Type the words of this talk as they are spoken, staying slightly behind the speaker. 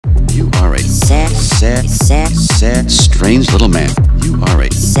sad, strange little man. You are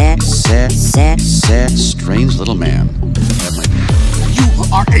a sad, strange little man. You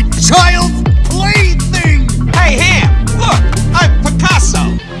are a child's plaything! Hey, Ham, look, I'm Picasso.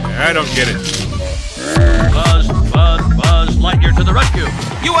 I don't get it. Buzz, Lightyear to the rescue.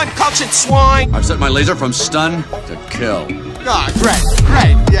 You uncultured swine. I've set my laser from stun to kill. Ah, great.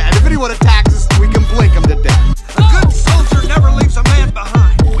 Yeah, and if anyone attacks us, we can blink them to death. A good soldier never leaves a man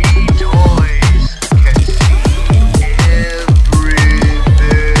behind. We toys can see everything.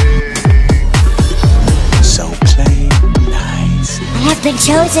 So play nice. I have been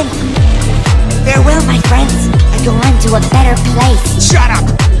chosen. Farewell, my friends. I go on to a better place. Shut up!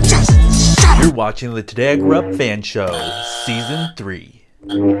 Just shut up! You're watching the Today I Grew Up Fan Show, Season 3.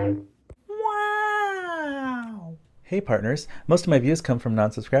 Wow! Hey partners, most of my views come from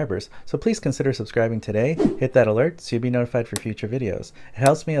non-subscribers, so please consider subscribing today, hit that alert so you'll be notified for future videos. It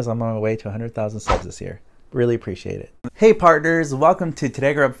helps me as I'm on my way to 100,000 subs this year. Really appreciate it. Hey partners, welcome to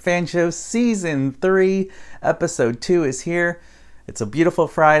Today I Grew Up Fan Show, Season 3. Episode 2 is here. It's a beautiful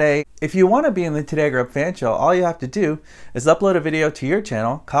Friday. If you want to be in the Today I Grew Up Fan Show, all you have to do is upload a video to your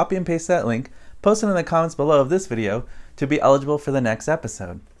channel, copy and paste that link, post it in the comments below of this video to be eligible for the next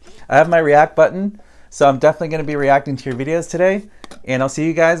episode. I have my react button, so I'm definitely going to be reacting to your videos today, and I'll see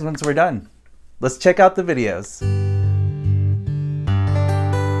you guys once we're done. Let's check out the videos.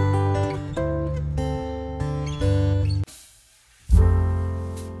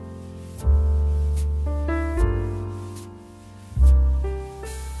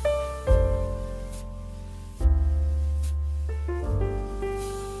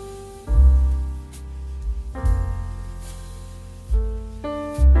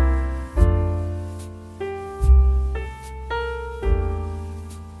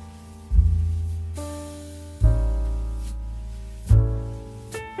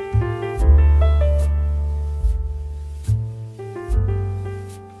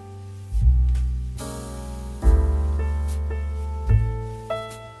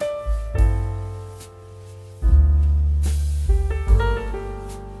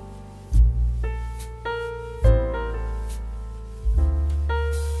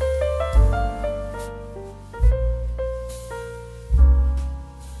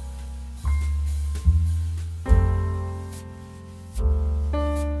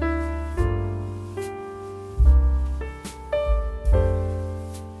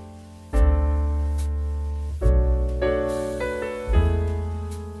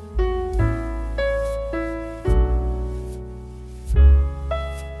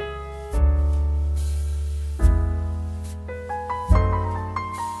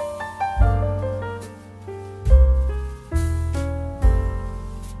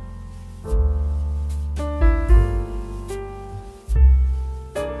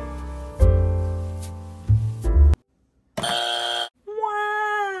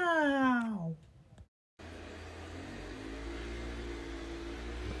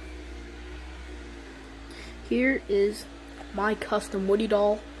 Here is my custom Woody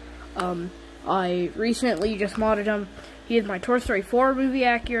doll. I recently just modded him. He is my Toy Story 4 movie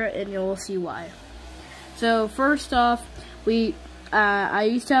accurate, and you'll see why. So first off, I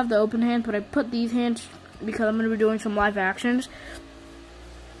used to have the open hands, but I put these hands because I'm going to be doing some live actions.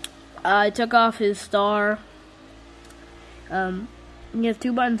 I took off his star. He has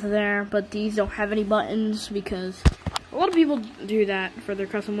 2 buttons there, but these don't have any buttons because a lot of people do that for their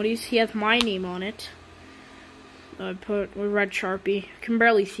custom Woodies. He has my name on it. I put with red Sharpie. I can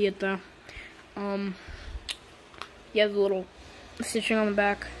barely see it though. He has a little stitching on the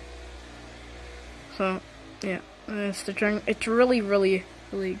back. So yeah, stitching. It's really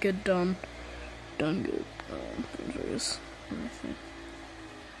good done. Done good.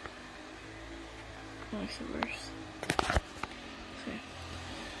 Nice reverse.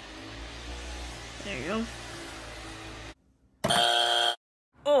 There you go.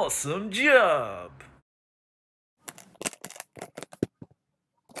 Awesome job!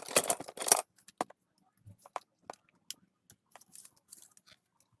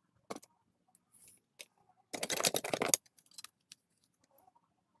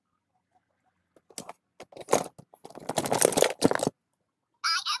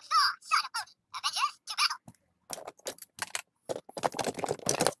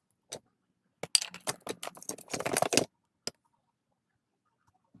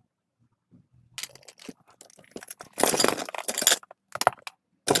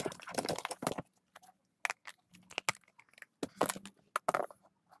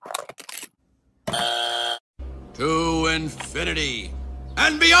 To infinity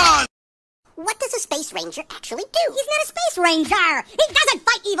and beyond! What does a space Space Ranger actually do? He's not a Space Ranger! He doesn't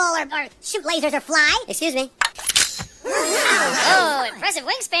fight evil or shoot lasers or fly! Excuse me. Oh, impressive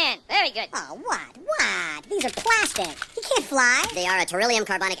wingspan. Very good. Oh, what? These are plastic. He can't fly. They are a beryllium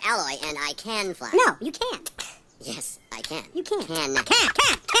carbonic alloy, and I can fly. No, you can't. Yes, I can. You can't. Can.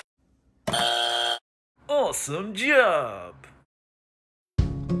 Awesome job!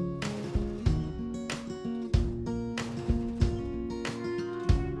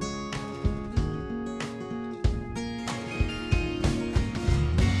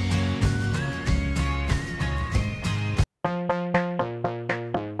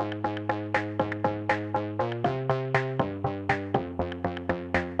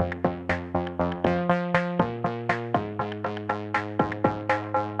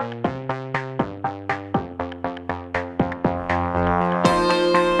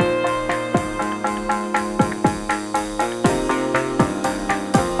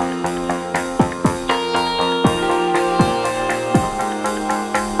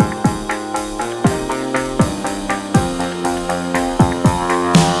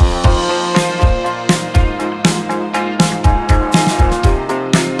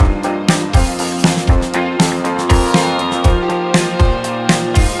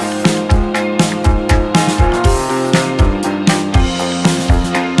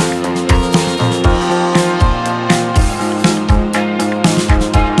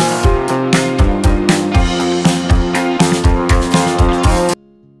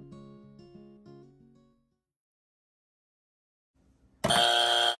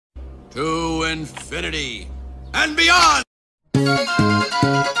 To infinity and beyond! Wow!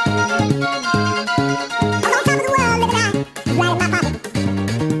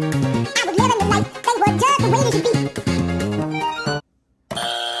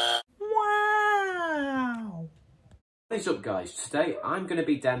 What is up, guys? Today I'm going to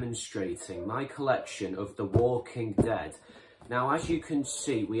be demonstrating my collection of The Walking Dead. Now, as you can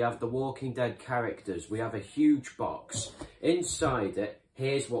see, we have The Walking Dead characters. We have a huge box. Inside it,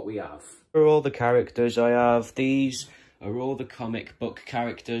 here's what we have. For all the characters I have, these are all the comic book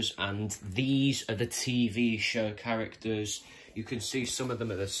characters, and these are the TV show characters. You can see some of them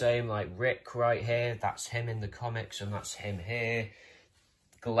are the same, like Rick right here, that's him in the comics, and that's him here.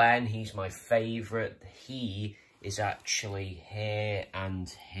 Glenn, he's my favourite. He is actually here and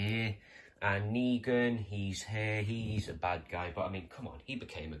here. And Negan, he's here. He's a bad guy, but I mean, come on, he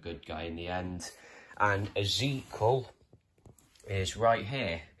became a good guy in the end. And Ezekiel is right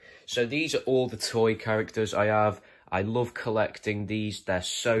here. So these are all the toy characters I have. I love collecting these. They're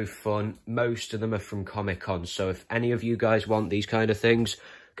so fun. Most of them are from Comic-Con. So if any of you guys want these kind of things,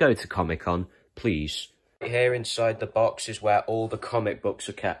 go to Comic-Con, please. Here inside the box is where all the comic books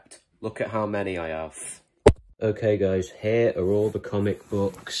are kept. Look at how many I have. Okay, guys, here are all the comic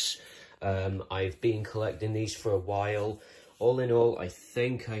books. I've been collecting these for a while. All in all, I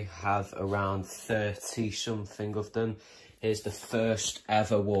think I have around 30-something of them. Here's the first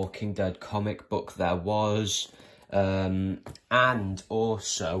ever Walking Dead comic book there was. And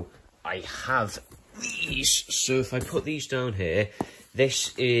also, I have these. So if I put these down here,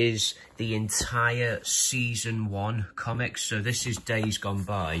 this is the entire Season 1 comics. So this is Days Gone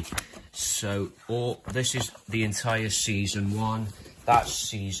By. So this is the entire Season 1. That's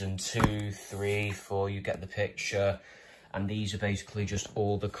Season 2, 3, 4, you get the picture. And these are basically just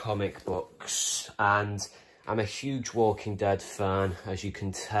all the comic books. And I'm a huge Walking Dead fan, as you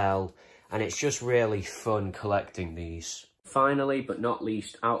can tell. And it's just really fun collecting these. Finally, but not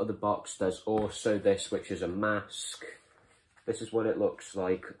least, out of the box, there's also this, which is a mask. This is what it looks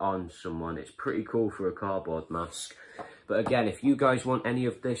like on someone. It's pretty cool for a cardboard mask. But again, if you guys want any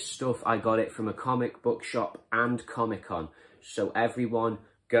of this stuff, I got it from a comic book shop and Comic-Con. So everyone,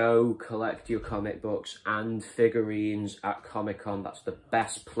 go collect your comic books and figurines at Comic-Con. That's the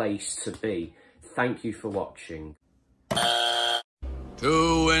best place to be. Thank you for watching.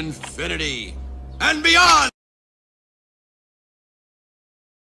 To infinity and beyond!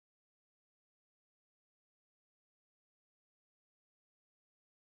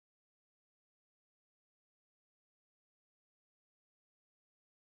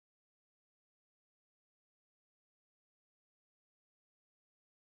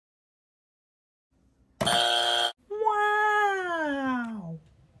 Wow!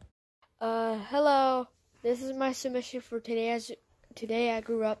 Hello. This is my submission for Today I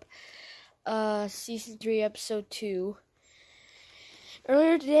Grew Up, Season 3, Episode 2.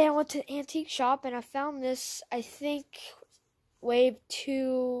 Earlier today, I went to the antique shop and I found this, I think, Wave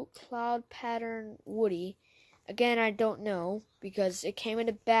 2 Cloud Pattern Woody. Again, I don't know, because it came in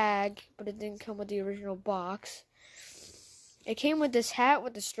a bag, but it didn't come with the original box. It came with this hat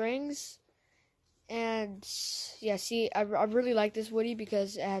with the strings, And yeah, see, I really like this Woody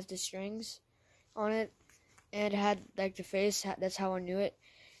because it has the strings on it, and it had like the face. That's how I knew it.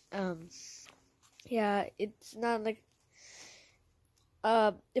 Yeah, it's not like.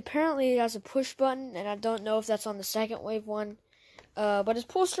 Apparently it has a push button, and I don't know if that's on the second wave one. But its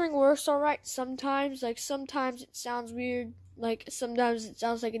pull string works alright sometimes. Like, sometimes it sounds weird. Like, sometimes it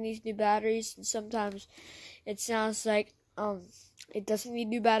sounds like it needs new batteries, and sometimes it sounds like, it doesn't need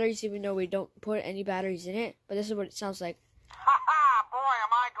new batteries, even though we don't put any batteries in it. But this is what it sounds like. Ha ha! Boy,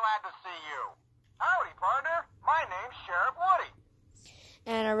 am I glad to see you. Howdy, partner. My name's Sheriff Woody.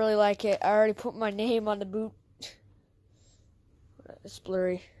 And I really like it. I already put my name on the boot. It's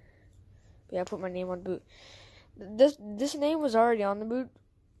blurry. But yeah, I put my name on the boot. This name was already on the boot.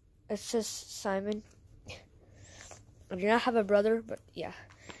 It says Simon. I do not have a brother, but yeah.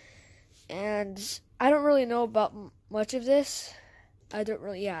 And I don't really know about much of this. I don't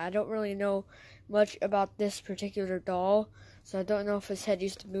really know much about this particular doll. So I don't know if his head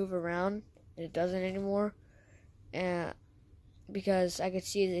used to move around, and it doesn't anymore. And because I could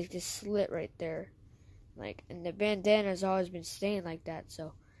see like this slit right there. Like, and the bandana has always been staying like that.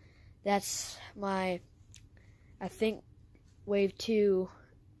 So that's my, I think, Wave 2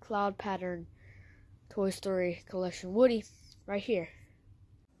 Cloud Pattern Toy Story Collection Woody right here.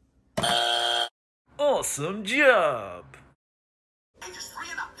 Awesome job! Ages 3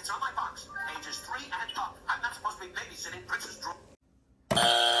 and up. It's on my box. Ages 3 and up. I'm not supposed to be babysitting Princess Drew.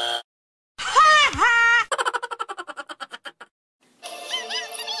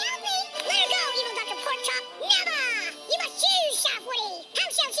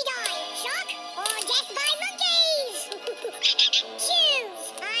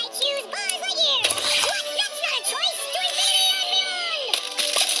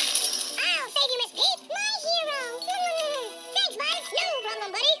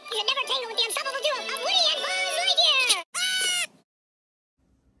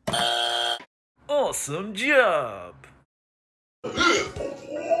 Awesome job!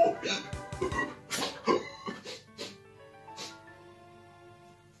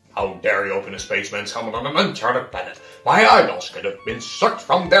 How dare you open a spaceman's helmet on an uncharted planet? My eyeballs could have been sucked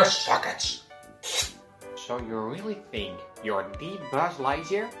from their sockets. So you really think you're the Buzz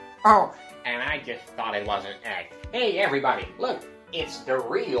Lightyear? Oh, and I just thought it was an act. Hey everybody, look, it's the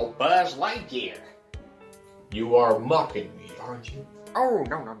real Buzz Lightyear. You are mocking me, aren't you? Oh,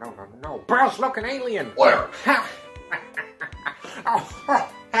 no. Buzz, look, an alien. Where?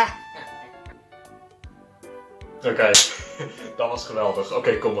 Oké, dat was geweldig.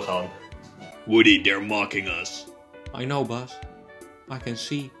 Oké, kom, we gaan. Woody, they're mocking us. I know, Buzz. I can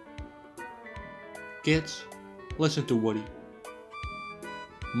see. Kids, listen to Woody.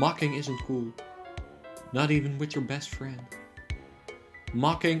 Mocking isn't cool. Not even with your best friend.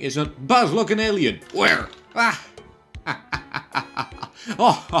 Mocking isn't... Buzz, look, an alien! Where? Ah!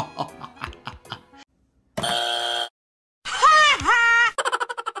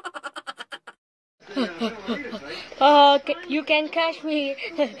 You can catch me.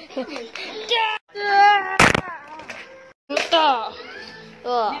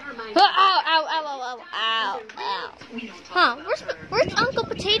 Huh, where's Uncle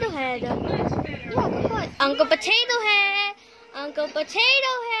Potato Head? Yeah, go for it. Uncle Potato Head! Uncle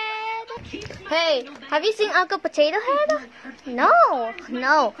Potato Head! Hey, have you seen Uncle Potato Head?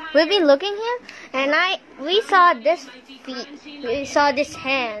 No. We've been looking here, and we saw this feet. We saw this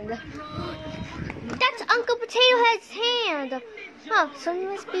hand. That's Uncle Potato Head's hand. Huh, so he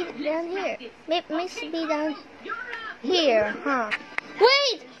must be down here. Must be down here, huh?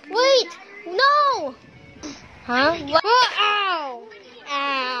 Wait! No! Huh? What? Ow!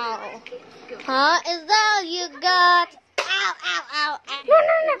 Huh? Is that all you got? Ow! No!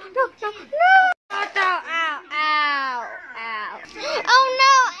 Ow! Oh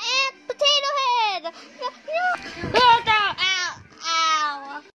no! Aunt Potato Head!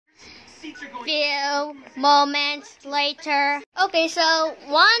 Ow! Few moments later. Okay, so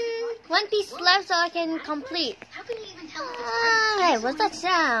one piece left, so I can complete. How can you even tell? Hey, what's that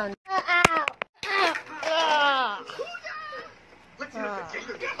sound?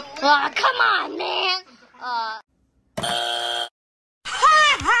 Come on, man!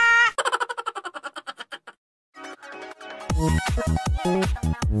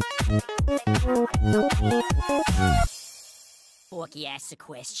 Forky asks a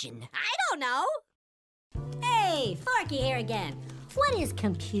question. I don't know. Hey, Forky here again. What is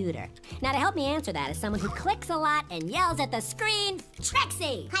computer? Now, to help me answer that is someone who clicks a lot and yells at the screen,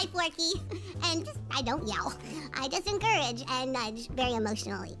 Trixie! Hi, Forky. And I don't yell. I just encourage and nudge very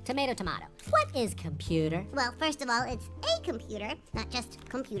emotionally. Tomato, tomato. What is computer? Well, first of all, it's a computer, not just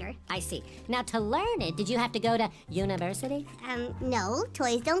computer. I see. Now, to learn it, did you have to go to university? No.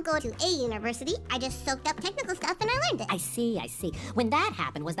 Toys don't go to a university. I just soaked up technical stuff and I learned it. I see, I see. When that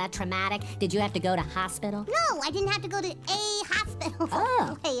happened, was that traumatic? Did you have to go to hospital? No, I didn't have to go to a hospital.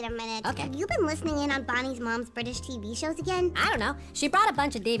 Oh. Wait a minute. Okay. Have you been listening in on Bonnie's mom's British TV shows again? I don't know. She brought a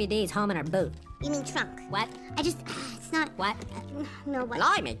bunch of DVDs home in her boot. You mean trunk? What? It's not... What? No, what?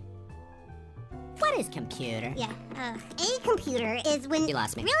 Blimey. What is computer? Yeah, a computer is when... You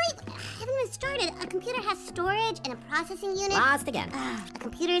lost me. Really? I haven't even started. A computer has storage and a processing unit. Lost again. A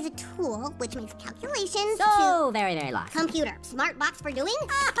computer is a tool which makes calculations So very, very lost. Computer. Smart box for doing?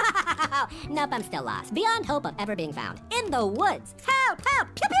 Nope, I'm still lost. Beyond hope of ever being found. In the woods. Help, help,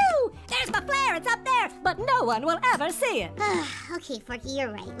 pew pew! There's my flare, it's up there, but no one will ever see it. Okay, Forky,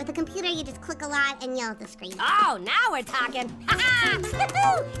 you're right. With a computer, you just click a lot and yell at the screen. Oh, now we're talking. Ha-ha!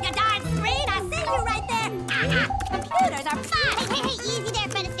 You darn screen, I see you right there. Computers are fun. Hey, easy there,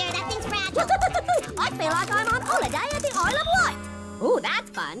 Fred Astaire. That thing's fragile. I feel like I'm on holiday at the Isle of Wight. Ooh, that's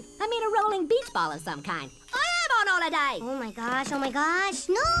fun. I made a rolling beach ball of some kind. I am on holiday. Oh my gosh.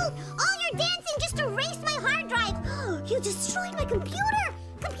 No! All your dancing just erased my hard drive. You destroyed my computer.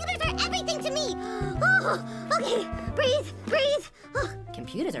 Computers are everything to me. Okay, breathe.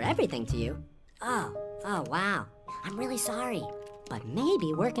 Computers are everything to you? Oh, wow. I'm really sorry. But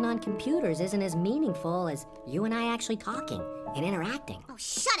maybe working on computers isn't as meaningful as you and I actually talking and interacting. Oh,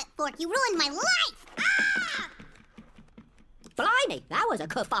 shut it, Fork. You ruined my life. Blimey, that was a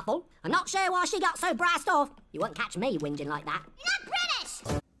kerfuffle. I'm not sure why she got so brassed off. You won't catch me whinging like that. You're not British!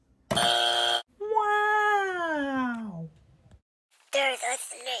 Wow! There's a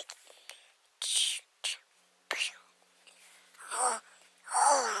snake.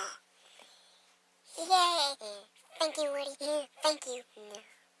 Yay! Thank you, Woody. Thank you.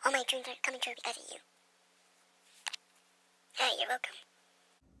 All my dreams are coming true because of you. You're welcome.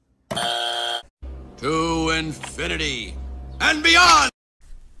 To infinity and beyond!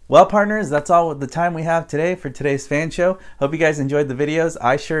 Well, partners, that's all the time we have today for today's fan show. Hope you guys enjoyed the videos.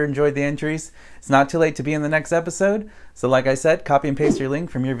 I sure enjoyed the entries. It's not too late to be in the next episode. So like I said, copy and paste your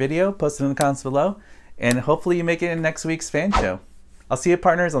link from your video, post it in the comments below, and hopefully you make it in next week's fan show. I'll see you,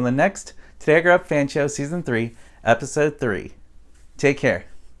 partners, on the next Today I Grew Up Fan Show Season 3, Episode 3. Take care.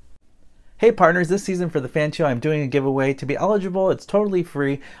 Hey partners, this season for the fan show I'm doing a giveaway. To be eligible, it's totally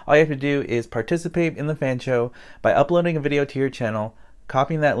free. All you have to do is participate in the fan show by uploading a video to your channel,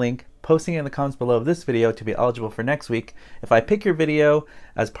 copying that link, posting it in the comments below of this video to be eligible for next week. If I pick your video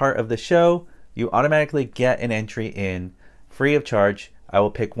as part of the show, you automatically get an entry in free of charge. I will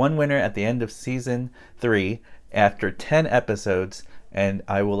pick one winner at the end of Season 3 after 10 episodes, and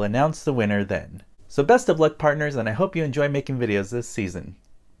I will announce the winner then. So best of luck, partners, and I hope you enjoy making videos this season.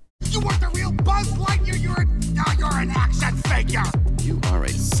 You weren't the real Buzz Lightyear, you're an accent faker! You are a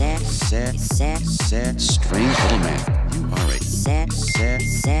sad, strange little man. You are a sad,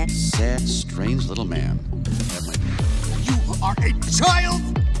 strange little man. You are a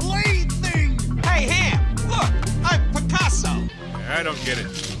child's plaything! Hey, Ham, look, I'm Picasso. I don't get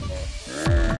it.